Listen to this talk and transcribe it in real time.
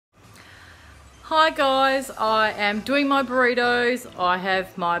Hi guys, I am doing my burritos. I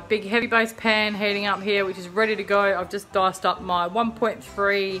have my big heavy base pan heating up here, which is ready to go. I've just diced up my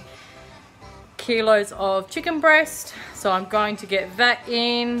 1.3 kilos of chicken breast. So I'm going to get that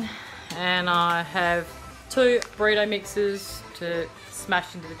in, and I have 2 burrito mixes to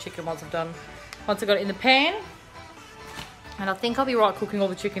smash into the chicken once I got it in the pan. And I think I'll be right cooking all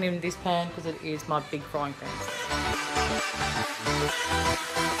the chicken in this pan because it is my big frying pan.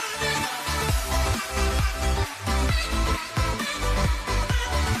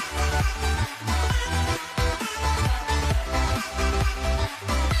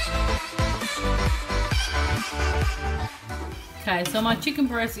 Okay, so my chicken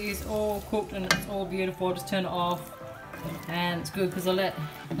breast is all cooked and it's all beautiful. I'll just turn it off, and it's good because I let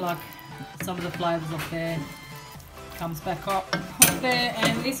like some of the flavours off there comes back up there.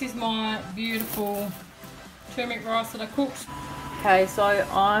 And this is my beautiful turmeric rice that I cooked. Okay, so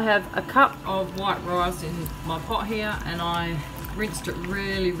I have a cup of white rice in my pot here, and I rinsed it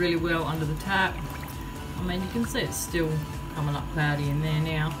really well under the tap. I mean, you can see it's still coming up cloudy in there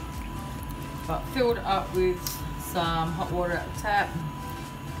now, but filled it up with some hot water at the tap,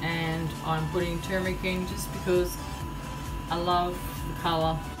 and I'm putting turmeric in just because I love the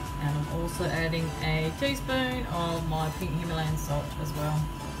colour, and I'm also adding a teaspoon of my pink Himalayan salt as well.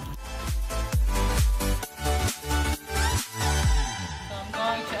 So I'm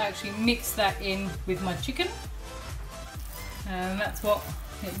going to actually mix that in with my chicken, and that's what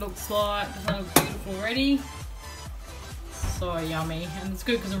it looks like. Doesn't it look beautiful already? So yummy, and it's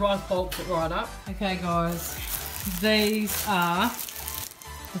good because the rice bulks it right up. Okay guys, these are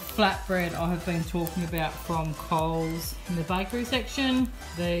the flatbread I have been talking about from Coles in the bakery section.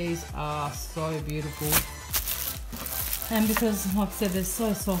 These are so beautiful, and because, like I said, they're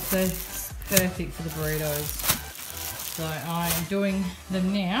so soft, they're perfect for the burritos. So I'm doing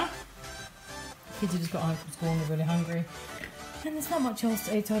them now. The kids have just got home from school and they're really hungry, and there's not much else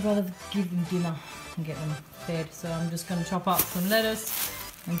to eat, so I'd rather give them dinner and get them fed. So I'm just going to chop up some lettuce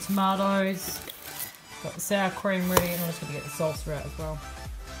and tomatoes. Got the sour cream ready, and I'm just going to get the salsa out as well.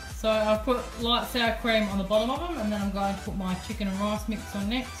 So I've put light sour cream on the bottom of them, and then I'm going to put my chicken and rice mix on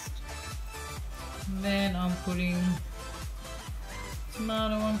next. And then I'm putting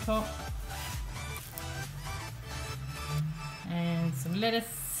tomato on top, and some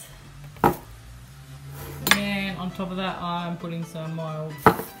lettuce. And then on top of that I'm putting some mild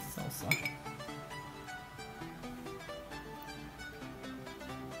salsa.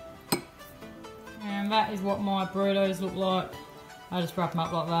 And that is what my burritos look like. I just wrap them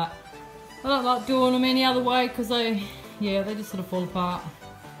up like that. I don't like doing them any other way because they just sort of fall apart.